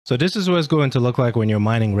So this is what it's going to look like when you're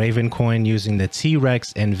mining Ravencoin using the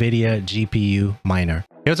Trex NVIDIA GPU miner.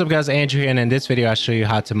 Hey, what's up guys, Andrew here, and in this video I'll show you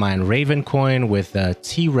how to mine Ravencoin with the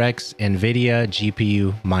Trex NVIDIA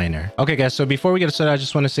GPU miner. Okay guys, so before we get started, I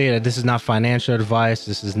just want to say that this is not financial advice.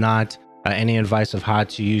 This is not any advice of how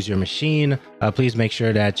to use your machine. Please make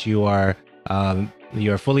sure that you're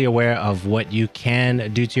fully aware of what you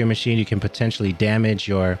can do to your machine. You can potentially damage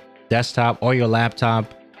your desktop or your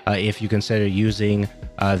laptop if you consider using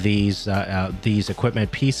these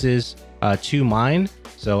equipment pieces to mine.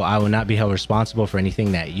 So I will not be held responsible for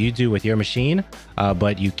anything that you do with your machine,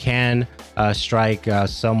 but you can strike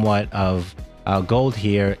somewhat of gold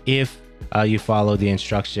here if you follow the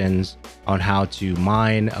instructions on how to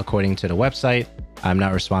mine according to the website. I'm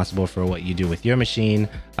not responsible for what you do with your machine.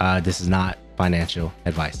 This is not financial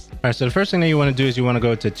advice. All right, so the first thing that you want to do is you want to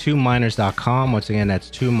go to twominers.com. Once again,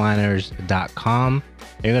 that's twominers.com.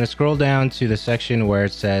 You're going to scroll down to the section where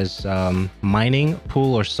it says mining,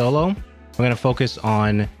 pool, or solo. We're going to focus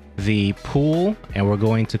on the pool, and we're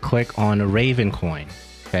going to click on Ravencoin.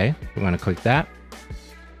 Okay, we're going to click that.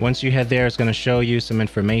 Once you head there, it's going to show you some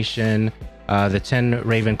information. The 10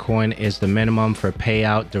 Ravencoin is the minimum for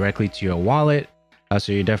payout directly to your wallet.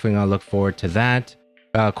 So you're definitely going to look forward to that.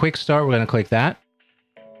 Quick start, we're going to click that.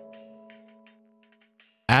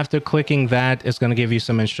 After clicking that, it's going to give you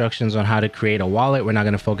some instructions on how to create a wallet. We're not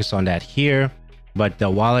going to focus on that here, but the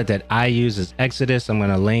wallet that I use is Exodus. I'm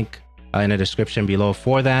going to link in the description below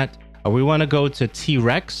for that. We want to go to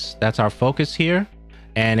Trex. That's our focus here.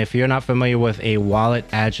 And if you're not familiar with a wallet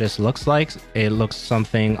address looks like, it looks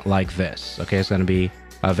something like this. Okay, it's going to be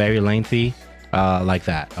very lengthy like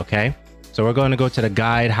that. Okay, so we're going to go to the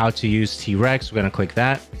guide how to use Trex. We're going to click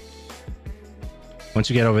that. Once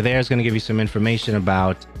you get over there, it's going to give you some information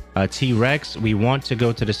about Trex. We want to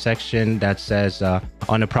go to the section that says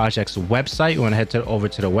on the project's website. We want to head over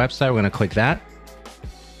to the website. We're going to click that.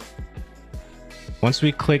 Once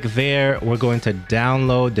we click there, we're going to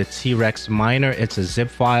download the Trex miner. It's a zip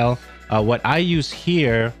file. What I use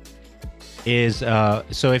here is,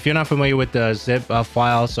 so if you're not familiar with the zip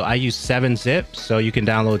file, so I use 7-zip. So you can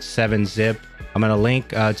download 7-zip. I'm going to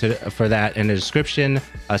link for that in the description.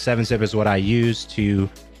 7-zip is what I use to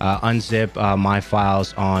unzip my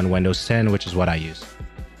files on Windows 10, which is what I use.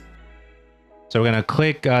 So we're going to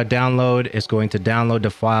click download. It's going to download the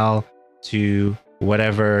file to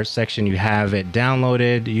whatever section you have it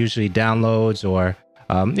downloaded, usually downloads or,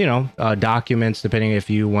 documents, depending if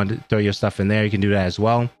you want to throw your stuff in there, you can do that as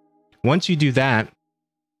well. Once you do that,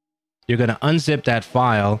 you're going to unzip that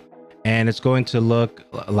file and it's going to look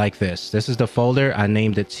like this. This is the folder. I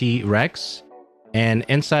named it Trex. And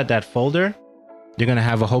inside that folder, you're going to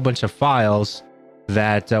have a whole bunch of files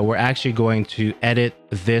that we're actually going to edit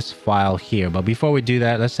this file here. But before we do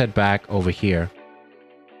that, let's head back over here.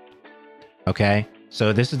 Okay,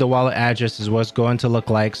 so this is the wallet address, is what it's going to look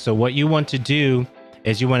like. So what you want to do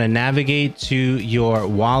is you want to navigate to your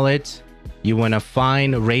wallet. You want to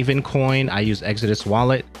find Ravencoin. I use Exodus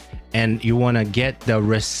wallet. And you want to get the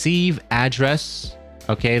receive address.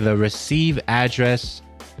 Okay, the receive address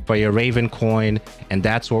for your Ravencoin. And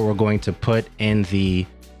that's what we're going to put in the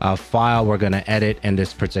file we're going to edit in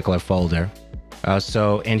this particular folder.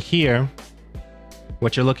 So in here,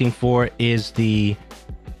 what you're looking for is the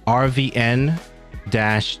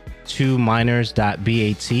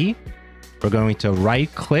rvn-2miners.bat. We're going to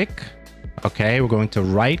right click. Okay, we're going to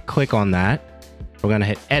right click on that. We're going to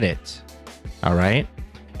hit edit. All right.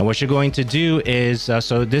 And what you're going to do is,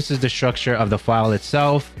 so this is the structure of the file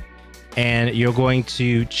itself, and you're going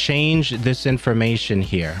to change this information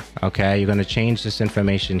here. Okay, you're going to change this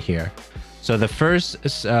information here. So the first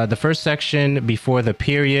section before the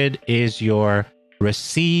period is your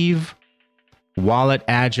receive wallet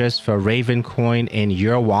address for Ravencoin in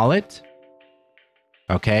your wallet.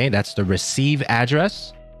 Okay, that's the receive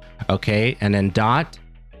address. Okay, and then dot,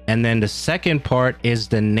 and then the second part is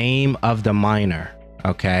the name of the miner.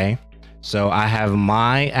 Okay, so I have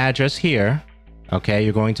my address here. Okay,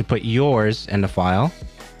 you're going to put yours in the file,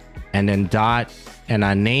 and then dot, and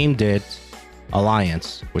I named it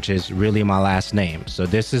Alliance, which is really my last name. So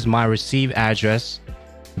this is my receive address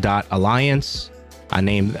dot Alliance. I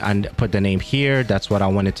put the name here. That's what I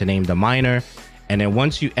wanted to name the miner. And then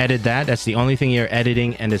once you edit that, that's the only thing you're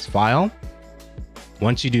editing in this file.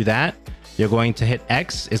 Once you do that, you're going to hit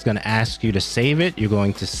X. It's going to ask you to save it. You're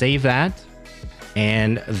going to save that.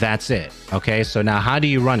 And that's it. Okay, so now how do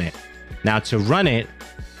you run it? Now to run it,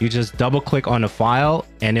 you just double click on the file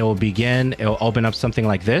and it will open up something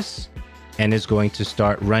like this. And it's going to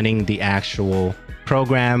start running the actual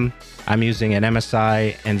program. I'm using an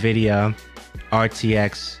MSI NVIDIA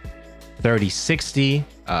RTX 3060.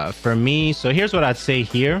 For me, so here's what I'd say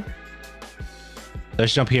here.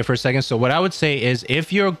 Let's jump here for a second. So what I would say is,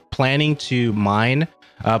 if you're planning to mine,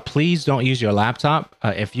 please don't use your laptop.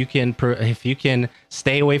 If you can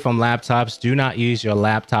stay away from laptops, do not use your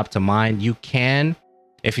laptop to mine. You can,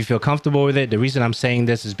 if you feel comfortable with it. The reason I'm saying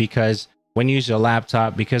this is because when you use your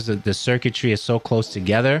laptop, because the circuitry is so close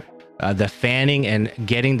together, the fanning and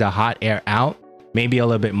getting the hot air out may be a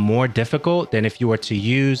little bit more difficult than if you were to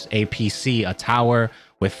use a PC, a tower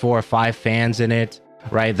with 4 or 5 fans in it,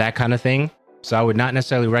 right? That kind of thing. So I would not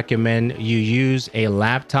necessarily recommend you use a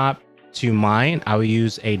laptop to mine. I would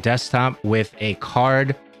use a desktop with a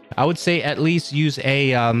card. I would say at least use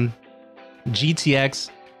a GTX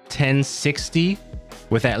 1060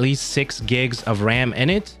 with at least 6 gigs of RAM in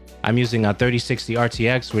it. I'm using a 3060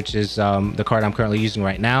 RTX, which is the card I'm currently using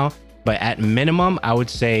right now. But at minimum, I would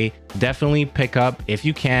say definitely pick up, if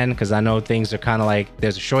you can, because I know things are kind of like,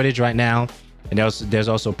 there's a shortage right now, and there's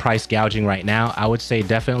also price gouging right now. I would say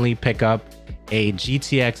definitely pick up a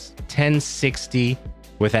GTX 1060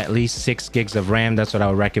 with at least 6 gigs of RAM. That's what I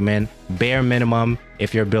would recommend, bare minimum,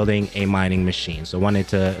 if you're building a mining machine. So wanted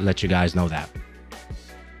to let you guys know that.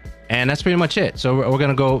 And that's pretty much it. So we're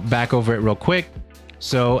gonna go back over it real quick.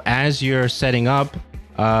 So as you're setting up,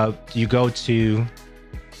 you go to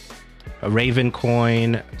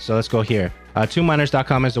Ravencoin. So let's go here.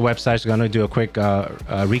 2miners.com is the website. So I'm going to do a quick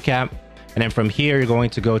recap. And then from here, you're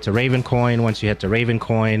going to go to Ravencoin. Once you hit to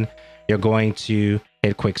Ravencoin, you're going to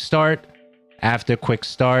hit quick start. After quick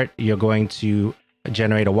start, you're going to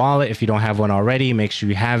generate a wallet. If you don't have one already, make sure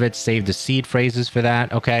you have it. Save the seed phrases for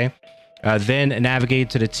that. Okay. Then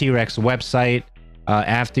navigate to the Trex website.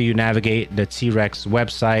 After you navigate the Trex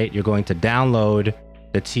website, you're going to download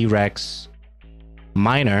the Trex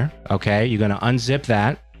miner. Okay, you're going to unzip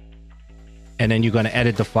that, and then you're going to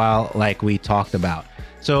edit the file like we talked about.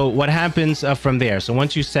 So what happens from there? So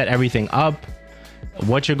once you set everything up,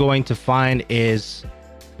 what you're going to find is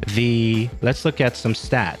let's look at some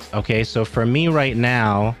stats. Okay, so for me right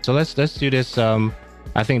now, so let's do this.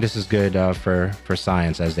 I think this is good for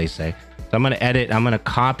science, as they say. So I'm going to edit. I'm going to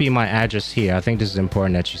copy my address here. I think this is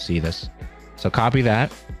important that you see this. So copy that.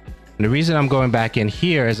 And the reason I'm going back in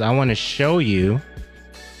here is I want to show you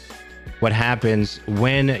what happens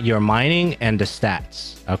when you're mining and the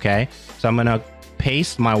stats. Okay, so I'm gonna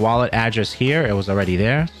paste my wallet address here. It was already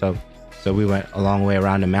there, so we went a long way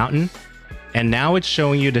around the mountain, and now it's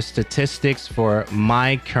showing you the statistics for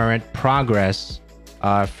my current progress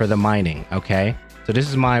for the mining. Okay, so this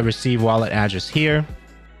is my receive wallet address here.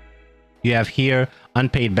 You have here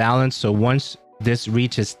unpaid balance. So once this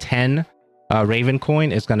reaches 10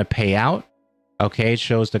 Ravencoin, it's going to pay out. Okay, it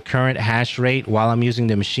shows the current hash rate while I'm using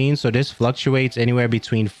the machine. So this fluctuates anywhere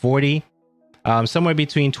between 40, somewhere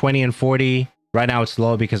between 20 and 40. Right now it's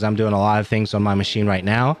low because I'm doing a lot of things on my machine right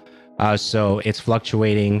now. So it's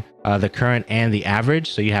fluctuating the current and the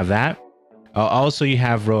average. So you have that. Also, you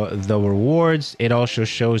have the rewards. It also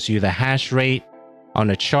shows you the hash rate on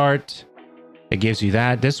the chart. It gives you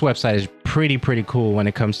that. This website is pretty cool when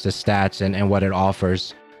it comes to stats and what it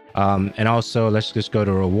offers. And also, let's just go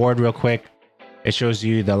to reward real quick. It shows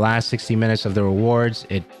you the last 60 minutes of the rewards.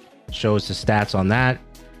 It shows the stats on that.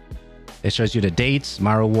 It shows you the dates,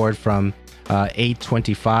 my reward from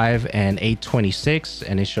 8/25 and 8/26,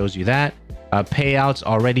 and it shows you that. Payouts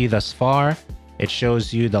already thus far. It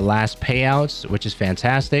shows you the last payouts, which is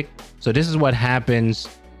fantastic. So this is what happens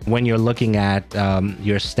when you're looking at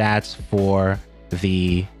your stats for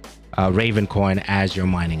the Ravencoin as you're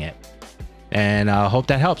mining it. And hope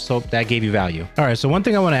that helps. Hope that gave you value. All right, so one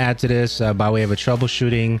thing I want to add to this by way of a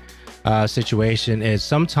troubleshooting situation is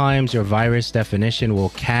sometimes your virus definition will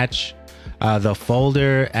catch the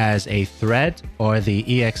folder as a threat or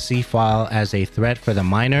the exe file as a threat for the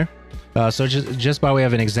miner. So just by way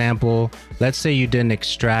of an example, let's say you didn't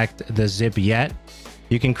extract the zip yet.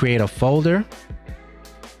 You can create a folder.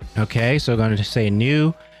 Okay, so I'm going to say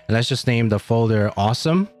new, and let's just name the folder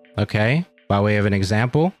awesome. Okay, by way of an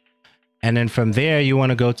example. And then from there, you want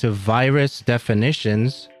to go to virus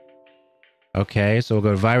definitions. Okay, so we'll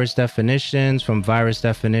go to virus definitions. From virus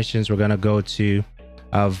definitions, we're going to go to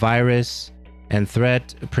virus and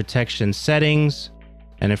threat protection settings.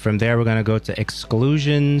 And then from there, we're going to go to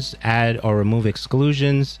exclusions, add or remove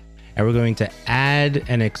exclusions. And we're going to add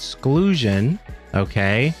an exclusion.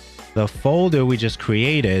 Okay, the folder we just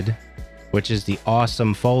created, which is the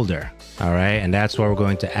awesome folder. All right, and that's what we're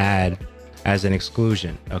going to add as an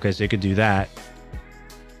exclusion. Okay, so you could do that.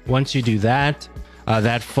 Once you do that,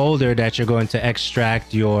 that folder that you're going to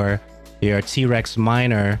extract your Trex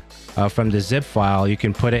miner from the zip file, you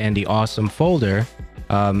can put it in the awesome folder.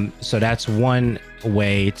 So that's one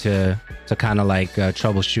way to kind of like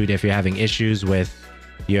troubleshoot if you're having issues with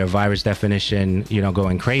your virus definition, you know,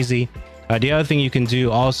 going crazy. The other thing you can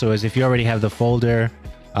do also is if you already have the folder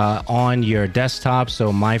on your desktop.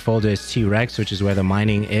 So my folder is trex, which is where the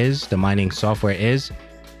mining software is.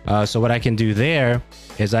 So what I can do there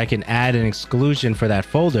is I can add an exclusion for that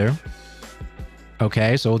folder.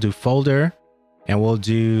 Okay, so we'll do folder and we'll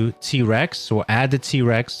do trex. So we'll add the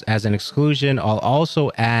trex as an exclusion. I'll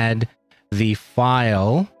also add the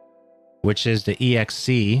file, which is the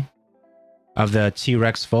exe of the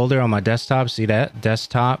trex folder on my desktop. See that?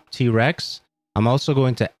 Desktop trex. I'm also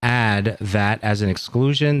going to add that as an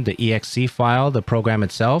exclusion, the exe file, the program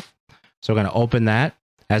itself. So we're going to open that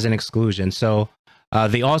as an exclusion. So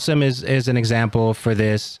the awesome is an example for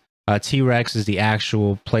this. Trex is the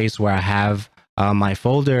actual place where I have my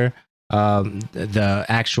folder, the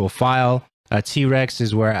actual file. Trex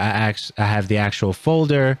is where I have the actual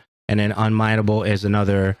folder, and then unmineable is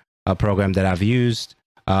another program that I've used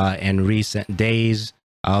in recent days.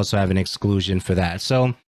 I also have an exclusion for that.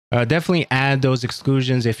 So definitely add those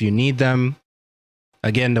exclusions if you need them.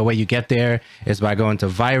 Again, the way you get there is by going to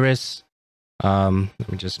virus. Let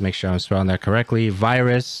me just make sure I'm spelling that correctly.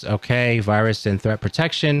 Virus, okay, virus and threat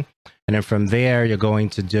protection. And then from there, you're going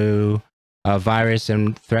to do virus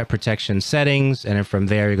and threat protection settings. And then from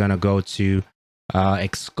there, you're going to go to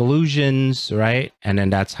exclusions, right? And then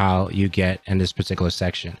that's how you get in this particular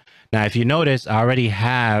section. Now, if you notice, I already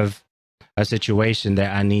have a situation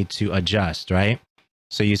that I need to adjust, right?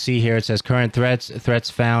 So you see here, it says current threats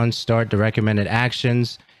found, start the recommended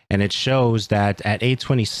actions. And it shows that at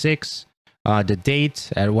 8:26, the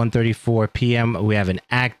date at 1:34 p.m., we have an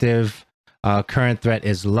active current threat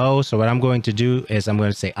is low. So what I'm going to do is I'm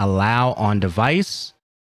going to say allow on device.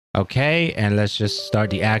 Okay. And let's just start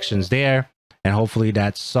the actions there. And hopefully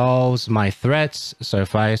that solves my threats. So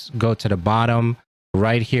if I go to the bottom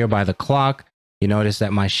right here by the clock, you notice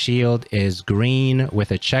that my shield is green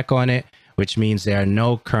with a check on it, which means there are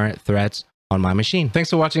no current threats on my machine. Thanks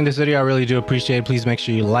for watching this video. I really do appreciate it. Please make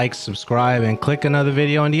sure you like, subscribe, and click another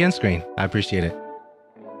video on the end screen. I appreciate it.